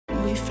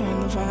we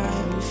found the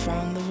vibe, we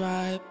found the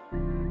vibe.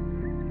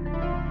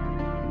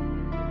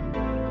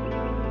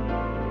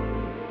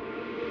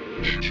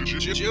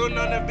 June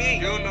on the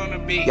beat, June on the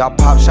beat. Y'all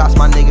pop shots,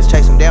 my niggas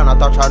chase them down. I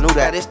thought y'all knew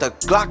that. It's the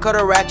Glock or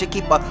the ratchet,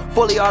 keep a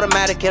fully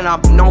automatic, and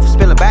I'm known for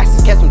spilling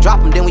bastards. Catch them, drop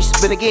them, then we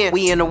spin again.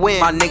 We in the wind,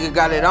 my nigga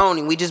got it on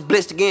him, we just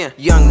blitzed again.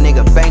 Young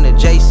nigga bang the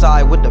J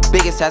side with the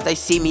biggest ass. They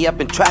see me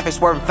up in traffic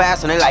swerving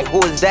fast, and they like, who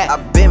is that? I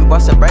been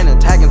bustin' Brandon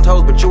tagging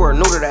toes, but you were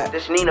new to that.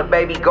 This Nina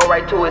baby go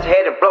right to his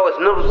head and blow his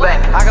noodles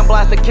back. I can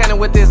blast the cannon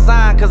with this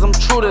sign, cause I'm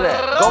true to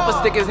that. Go for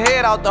stick his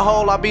head out the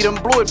hole, I beat him,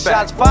 blew it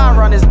back. Shots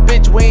fire on this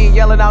bitch, we ain't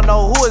yelling out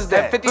no who is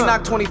that. 50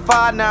 knock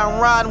 25, now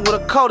I'm riding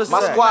with a cul-de-sac.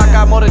 My squad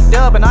got more than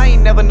dub, and I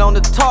ain't never known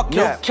to talk.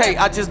 Okay,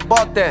 I just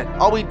bought that.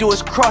 All we do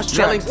is cross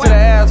track. Links to the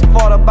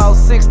asphalt, about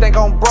 6, they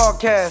gon'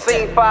 broadcast.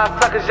 Seen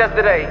 5 suckers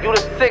yesterday, you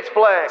the 6th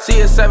flag.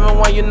 See a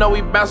 7-1, you know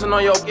we bouncing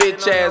on your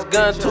bitch ass.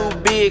 Gun too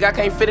big, I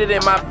can't fit it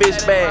in my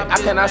bitch bag.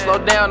 I cannot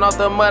slow down off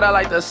the mud, I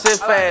like to sit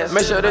fast.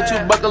 Make sure that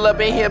you buckle up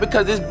in here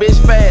because this bitch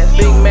fast.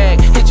 Big Mac,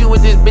 hit you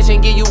with this bitch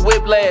and give you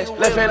whiplash.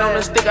 Left hand on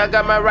the stick, I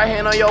got my right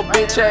hand on your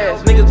bitch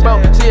ass. Niggas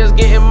broke, see us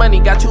getting money,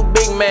 got you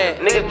big mad.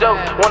 Niggas joke,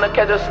 wanna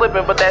catch us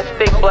slipping, but that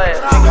stick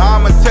blast.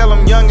 I'ma tell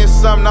them young is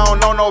something, I don't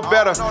know no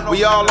better.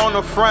 We all on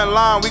the front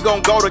line, we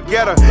gon' go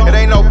together. It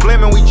ain't no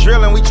blimmin', we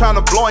drillin', we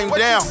tryna blow him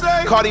down.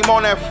 Caught him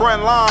on that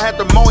front line, had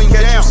to mow him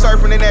down.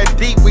 Surfing in that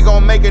deep, we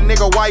gon' make a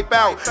nigga wipe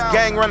out.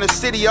 Gang run the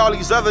city, all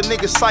these other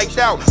niggas psyched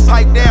out.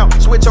 Pipe down,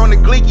 switch on the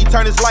gleeky,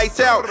 turn his lights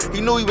out.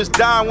 He knew he was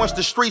dying once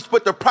the streets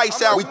put the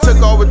price out. We took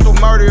over through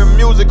murder and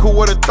music, who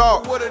would've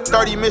thought?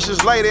 30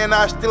 missions later and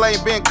I still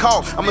ain't been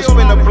caught. I'ma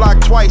spin the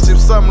block twice if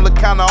something look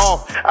kinda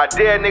off. I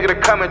dare a nigga to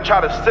come and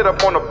try to sit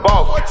up on the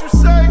boss. What you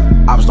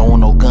say? Ops don't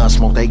want no gun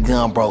smoke, they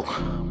gun broke.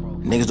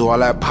 Niggas do all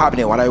that popping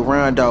it while they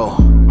run though.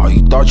 Oh,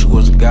 you thought you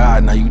was a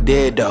god, now you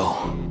dead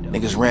though.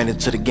 Niggas ran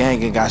into the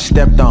gang and got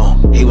stepped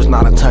on. He was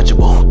not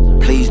untouchable.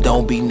 Please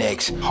don't be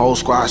next. Whole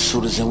squad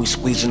shooters and we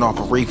squeezing off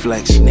a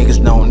reflex.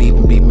 Niggas don't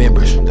even be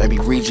members, they be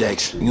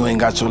rejects. You ain't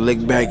got your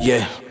lick back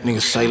yet,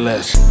 niggas say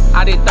less.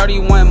 I did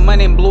 31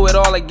 money and blew it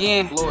all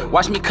again.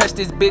 Watch me cuss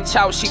this bitch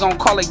out, she gon'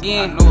 call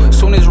again.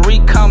 Soon as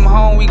Reek come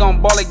home, we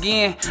gon' ball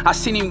again. I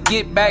seen him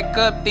get back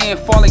up, then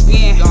fall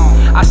again.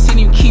 I seen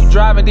him keep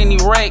driving, then he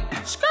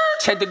wrecked.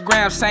 Check the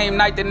gram, same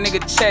night the nigga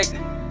checked.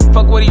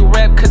 Fuck what he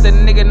rap, cause the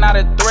nigga not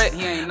a threat.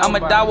 I'ma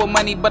die with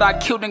money, but I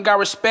killed and got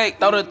respect.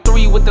 Throw the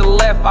 3 with the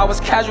left, I was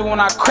casual when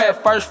I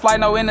crept. First flight,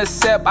 no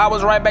intercept, I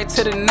was right back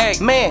to the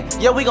neck. Man,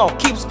 yeah, we gon'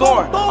 keep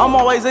scoring. I'm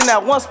always in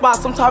that one spot,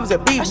 sometimes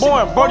it be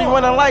boring. Brody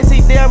running lights,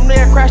 he damn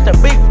near crashed a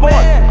big boy.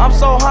 I'm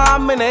so high,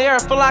 I'm in the air,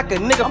 feel like a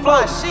nigga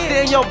float.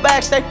 Stay in your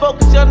back, stay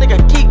focused, your nigga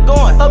keep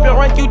going. Up your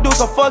rank, you do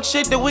some fuck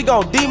shit, then we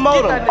gon'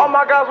 demote him. All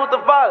my guys with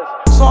the violence,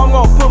 so I'm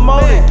gon'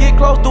 promote it. Get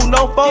close, do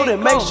no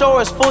folding, make sure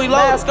it's fully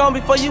loaded. Last gon'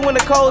 before you in the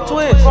cold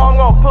twist. So I'm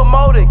gon'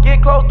 promote it,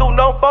 get close, do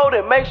no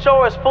folding, make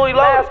sure it's fully loaded.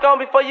 Last gon'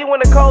 before you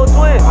in the cold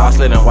twist. I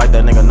slid and wipe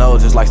that nigga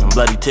nose just like some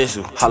bloody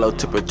tissue. Hollow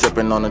tipper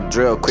tripping on the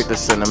drill, quick to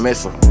send a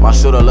missile. My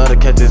shooter love to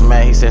catch this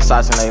man, he said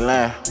shots in they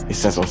land. He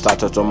sent some stop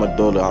touch on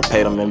medulla, I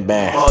paid him in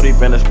band. All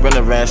deep in the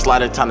sprinter van,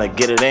 sliding time to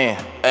get it in.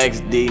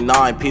 XD9,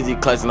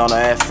 PZ clutching on the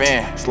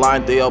FN.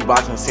 Sliding through your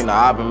box and seen the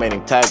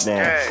automating tap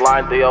dance.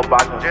 Sliding through your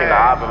box and seen the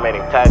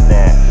automating tap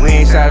dance. We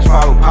ain't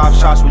satisfied with pop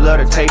shots, we love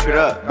to tape it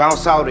up.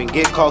 Bounce out and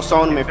get close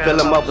on them and fill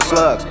them up with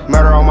slugs.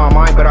 Murder on my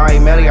mind, but I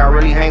ain't melly, I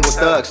really hang with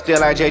thugs.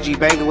 Still at JG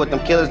banging with them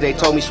killers, they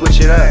told me switch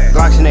it up.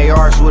 Glocks in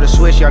ARs with a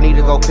switch, y'all need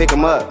to go pick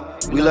them up.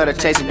 We love to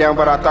chase them down,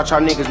 but I thought y'all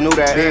niggas knew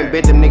that. Been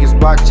bit them niggas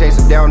block, chase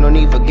them down, no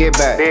need for get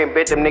back. Been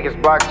bit them niggas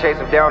block, chase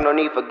them down, no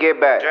need for get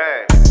back.